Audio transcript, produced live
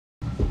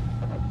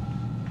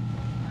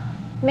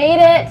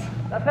Made it!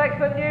 That's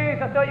excellent news.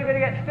 I thought you were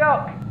going to get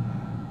stuck.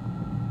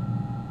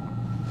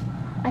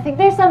 I think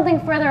there's something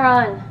further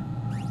on.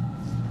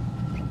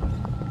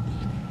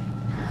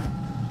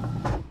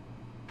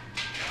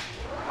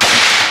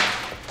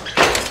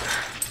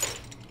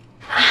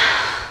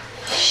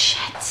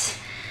 Shit.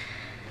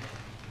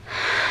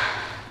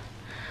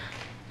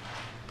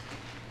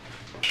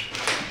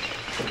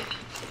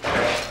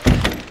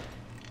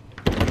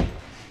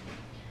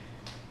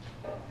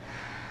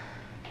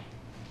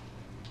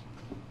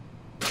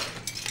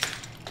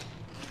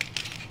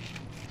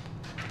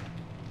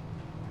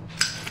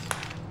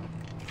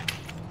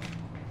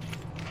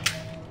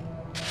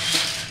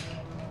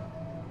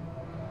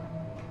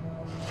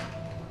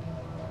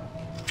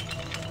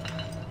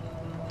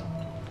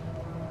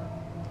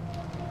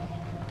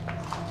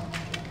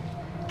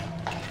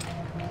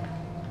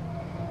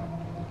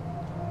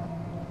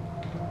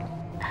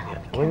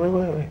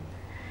 Wait.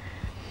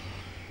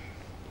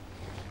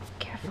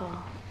 Careful.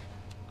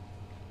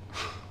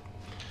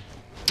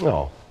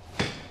 Oh,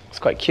 it's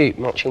quite cute,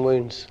 matching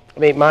wounds. I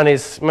mean,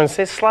 mine's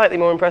slightly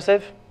more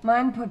impressive.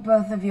 Mine put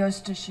both of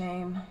yours to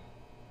shame.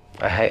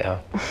 I hate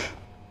her.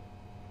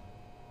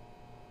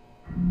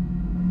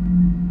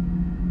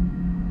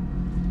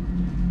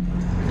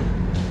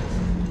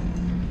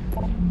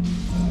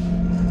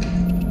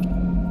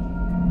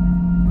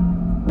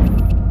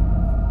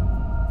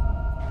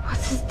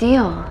 What's his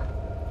deal?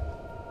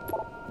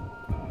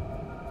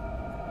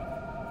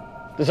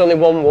 There's only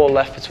one wall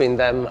left between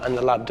them and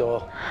the lab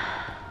door.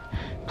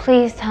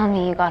 Please tell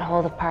me you got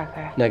hold of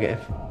Parker.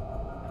 Negative.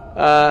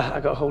 I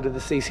got hold of the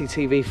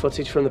CCTV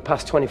footage from the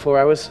past 24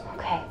 hours.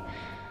 Okay.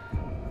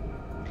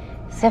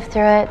 Sift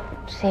through it,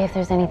 see if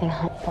there's anything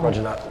helpful.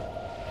 Roger that.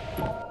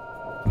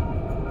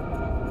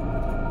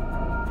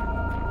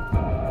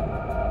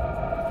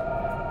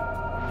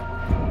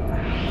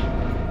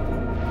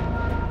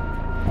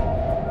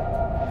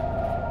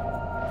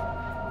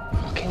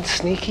 Fucking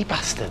sneaky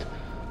bastard.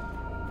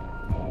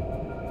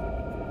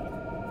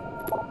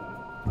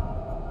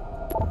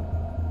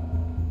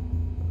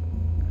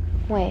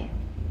 Wait.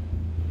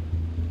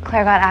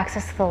 Claire got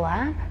access to the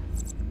lab?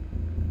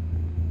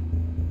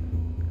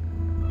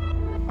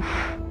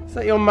 Is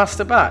that your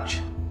master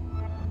batch?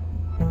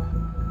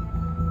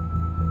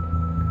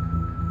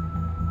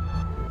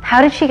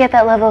 How did she get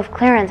that level of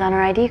clearance on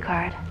her ID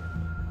card?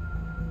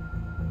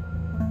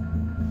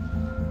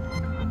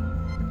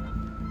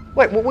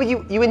 Wait, what were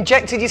you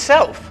injected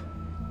yourself?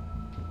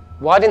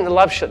 Why didn't the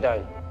lab shut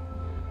down?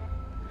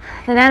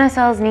 The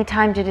nanocells need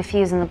time to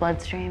diffuse in the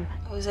bloodstream.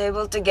 I was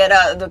able to get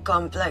out of the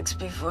complex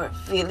before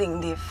feeling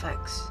the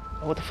effects.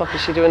 What the fuck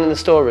is she doing in the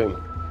storeroom?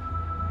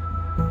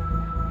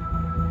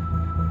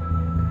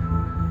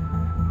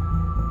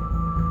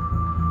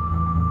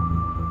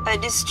 I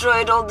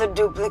destroyed all the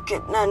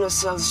duplicate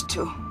nanocells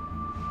too.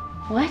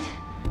 What?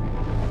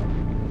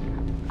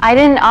 I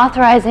didn't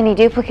authorize any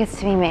duplicates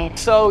to be made.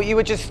 So you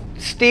were just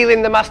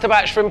stealing the master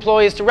batch for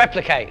employers to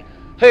replicate?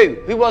 Who?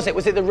 Who was it?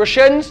 Was it the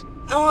Russians?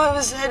 No, I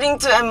was heading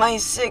to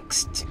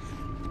MI6.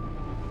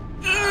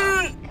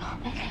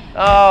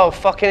 Oh,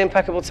 fucking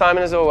impeccable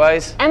timing as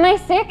always.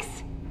 MI6?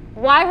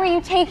 Why were you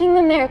taking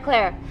them there,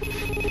 Claire?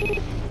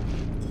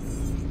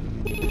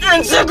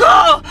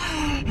 Go!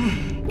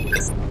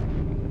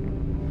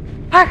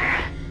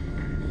 Parker!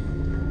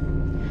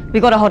 We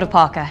got a hold of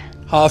Parker.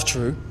 Half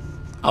true.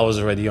 I was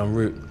already en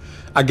route.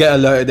 I get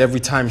alerted every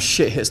time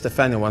shit hits the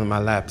fan in one of my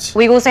labs.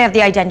 We also have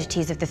the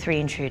identities of the 3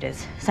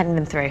 intruders. Sending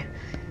them through.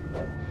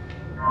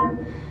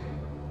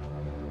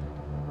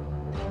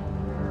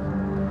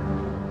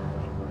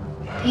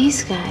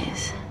 These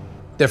guys.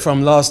 They're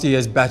from last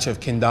year's batch of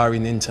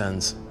Kindarian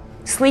interns.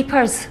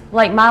 Sleepers,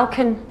 like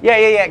Malkin.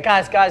 Yeah.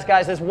 Guys.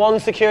 There's one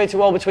security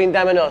wall between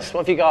them and us.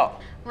 What have you got?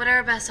 What are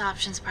our best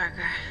options,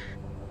 Parker?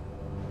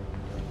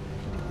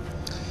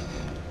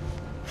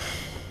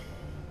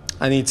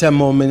 I need 10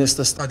 more minutes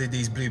to study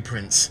these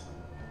blueprints.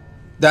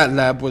 That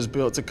lab was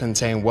built to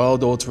contain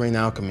world-altering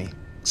alchemy.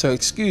 So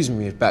excuse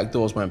me if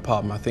backdoors weren't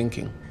part of my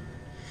thinking.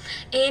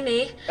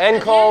 Amy.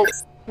 End call.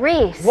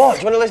 Reese. What?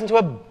 Do you want to listen to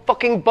a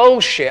fucking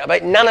bullshit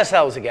about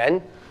nanocells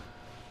again?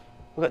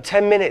 We've got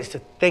 10 minutes to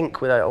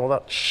think without all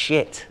that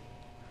shit.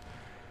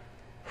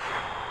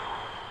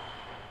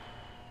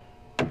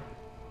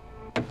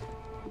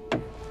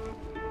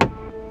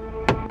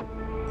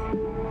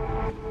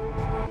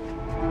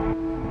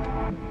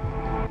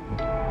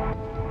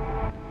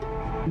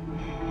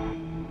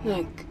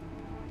 Look,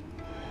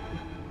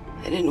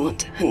 I didn't want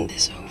to hand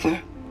this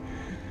over.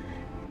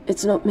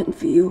 It's not meant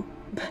for you,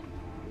 but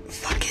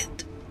fuck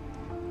it.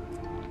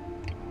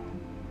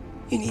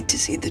 You need to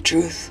see the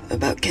truth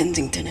about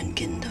Kensington and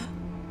Kindar.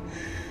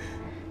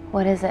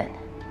 What is it?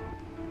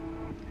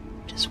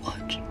 Just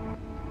watch.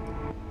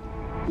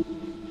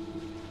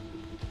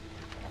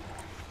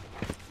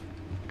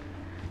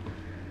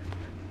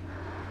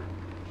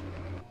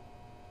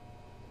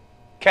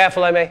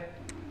 Careful, Amy.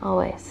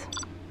 Always.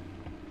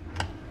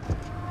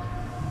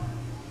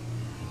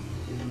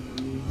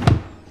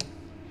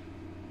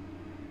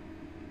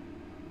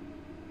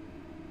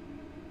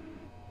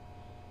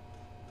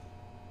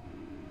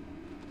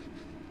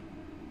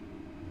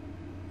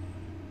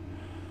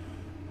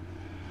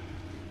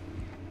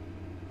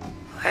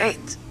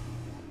 Wait.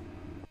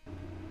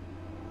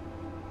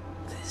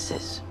 This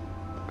is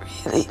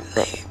really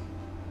lame.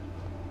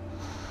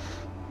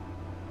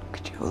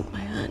 Could you hold my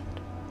hand?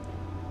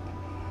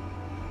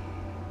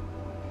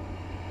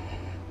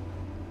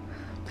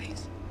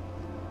 Please.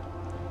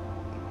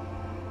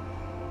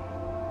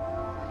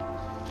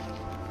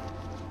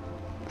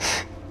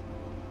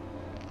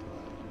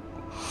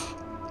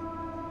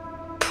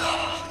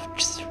 I'm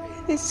just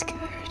really scared.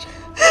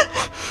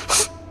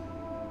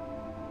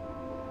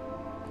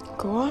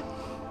 Go on.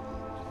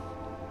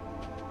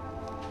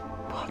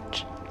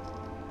 Watch.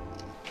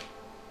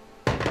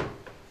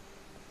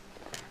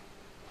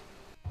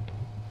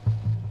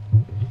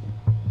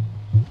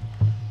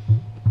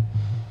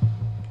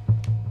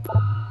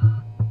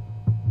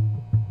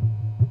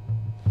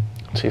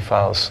 Two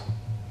files.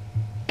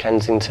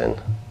 Kensington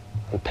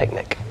and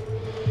Picnic.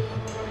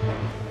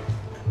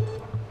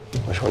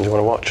 Which one do you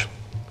want to watch?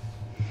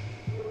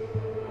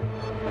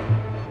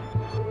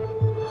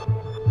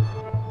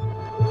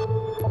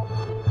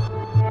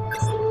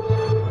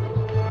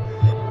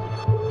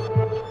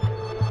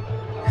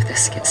 If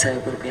this gets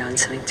out, we'll be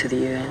answering to the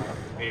UN.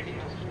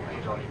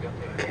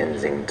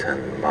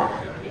 Kensington, Ma.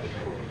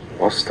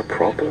 What's the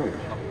problem?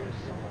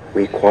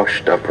 We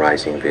quashed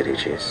uprising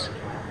villages,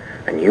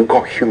 and you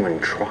got human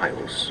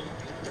trials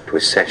to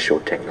assess your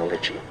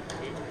technology.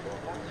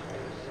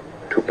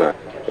 To burn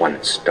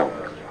one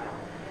stone.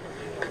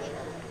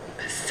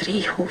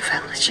 3 whole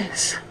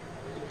villages.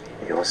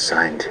 Your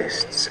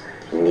scientists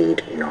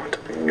need not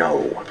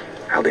know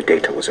how the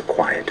data was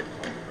acquired.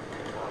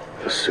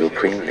 The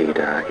Supreme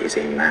Leader is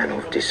a man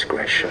of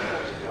discretion.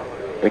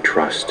 We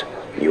trust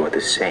you are the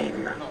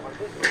same.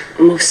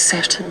 Most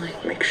certainly.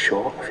 Make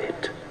sure of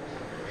it,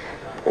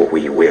 or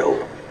we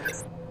will.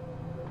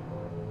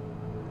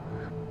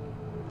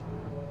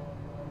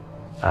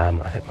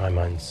 I think my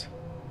mind's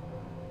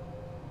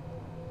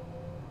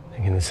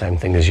thinking the same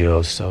thing as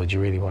yours, so do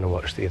you really want to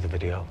watch the other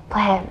video?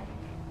 Play it.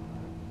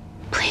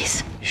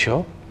 Please. You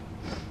sure?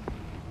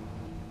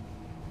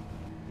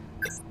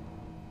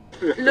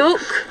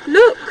 Look,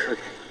 look!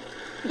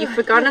 You've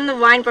forgotten the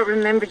wine but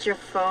remembered your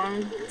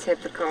phone.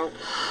 Typical.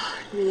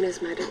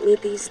 Mina's mad at me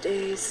these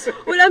days.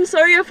 Well, I'm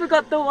sorry I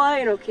forgot the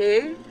wine,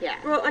 okay? Yeah.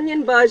 Raw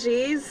onion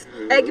bhajis,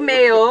 egg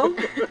mayo,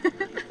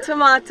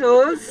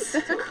 tomatoes.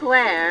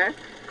 Claire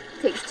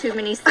takes too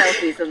many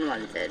selfies in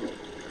London.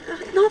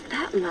 Not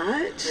that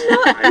much.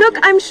 Look,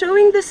 I'm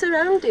showing the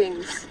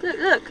surroundings.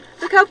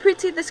 Look how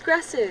pretty this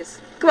grass is.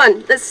 Come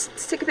on, let's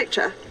take a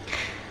picture.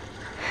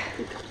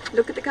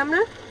 Look at the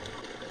camera.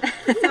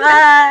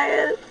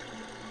 Smile.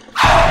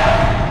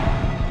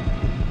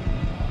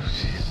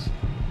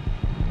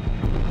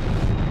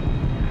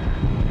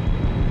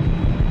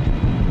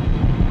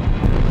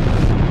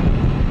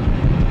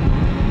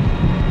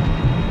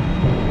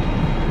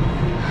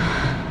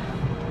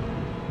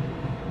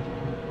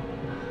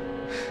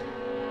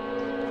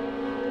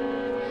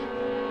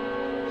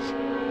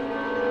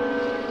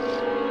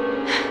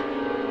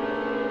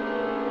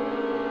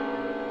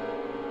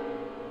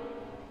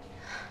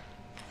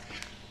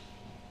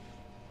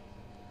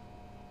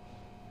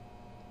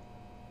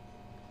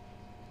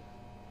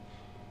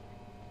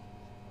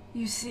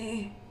 You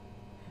see,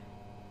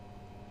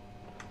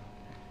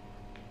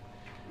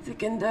 the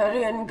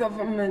Kindarian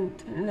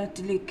government and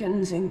Natalie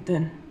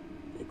Kensington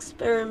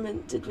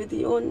experimented with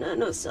your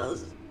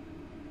nanocells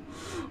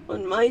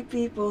on my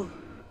people,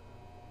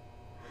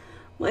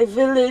 my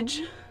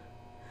village,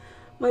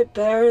 my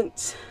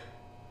parents,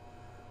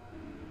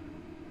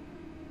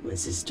 my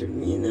sister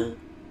Mina.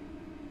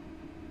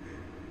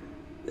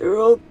 They were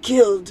all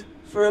killed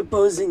for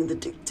opposing the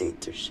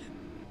dictatorship.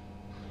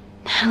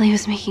 Natalie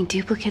was making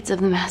duplicates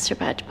of the master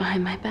badge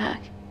behind my back.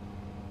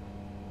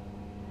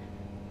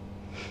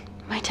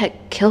 My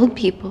tech killed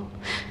people.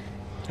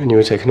 And you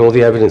were taking all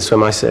the evidence to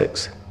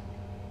MI6?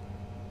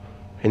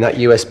 In that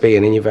USB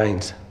and in your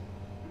veins?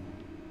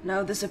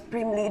 Now the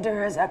Supreme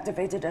Leader has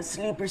activated a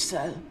sleeper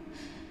cell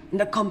in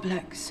the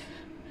complex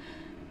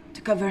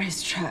to cover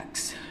his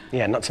tracks.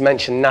 Yeah, not to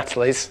mention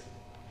Natalie's.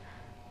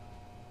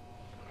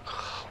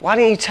 Why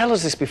didn't you tell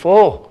us this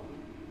before?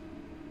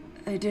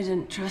 I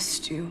didn't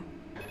trust you.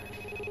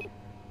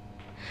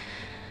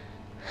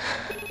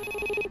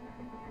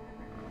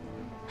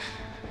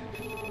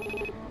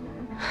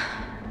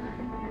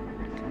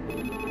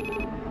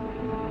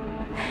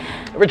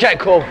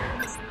 Reject call.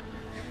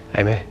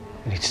 Amy,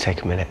 we need to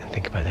take a minute and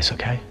think about this,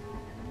 okay?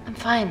 I'm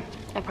fine,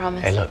 I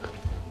promise. Hey, look.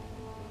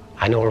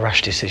 I know a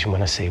rash decision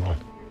when I see one.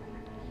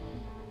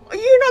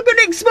 You're not going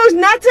to expose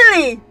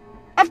Natalie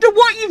after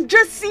what you've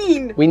just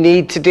seen. We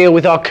need to deal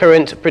with our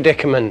current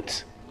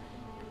predicament.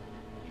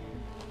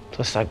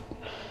 Plus, I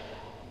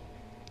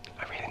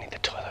really need the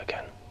toilet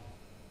again.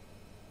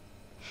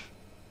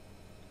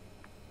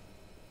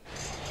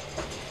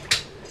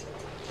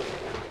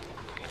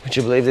 Would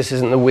you believe this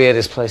isn't the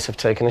weirdest place I've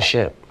taken a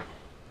shit?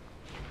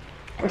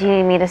 Do you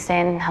need me to stay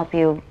and help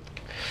you?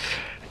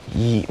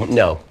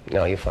 No,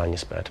 you're fine, you're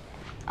spared.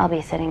 I'll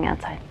be sitting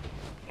outside.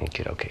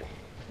 Okie dokie.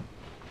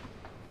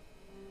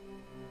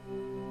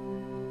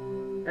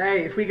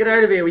 Hey, if we get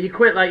out of here, will you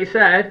quit like you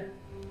said?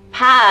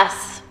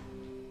 Pass.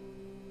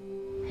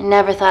 I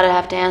never thought I'd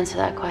have to answer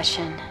that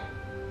question.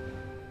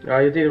 Oh,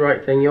 you do the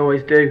right thing, you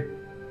always do.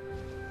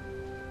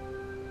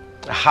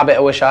 A habit I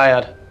wish I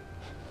had.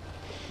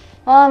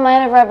 Well, it might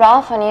have rubbed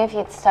off on you if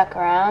you'd stuck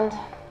around.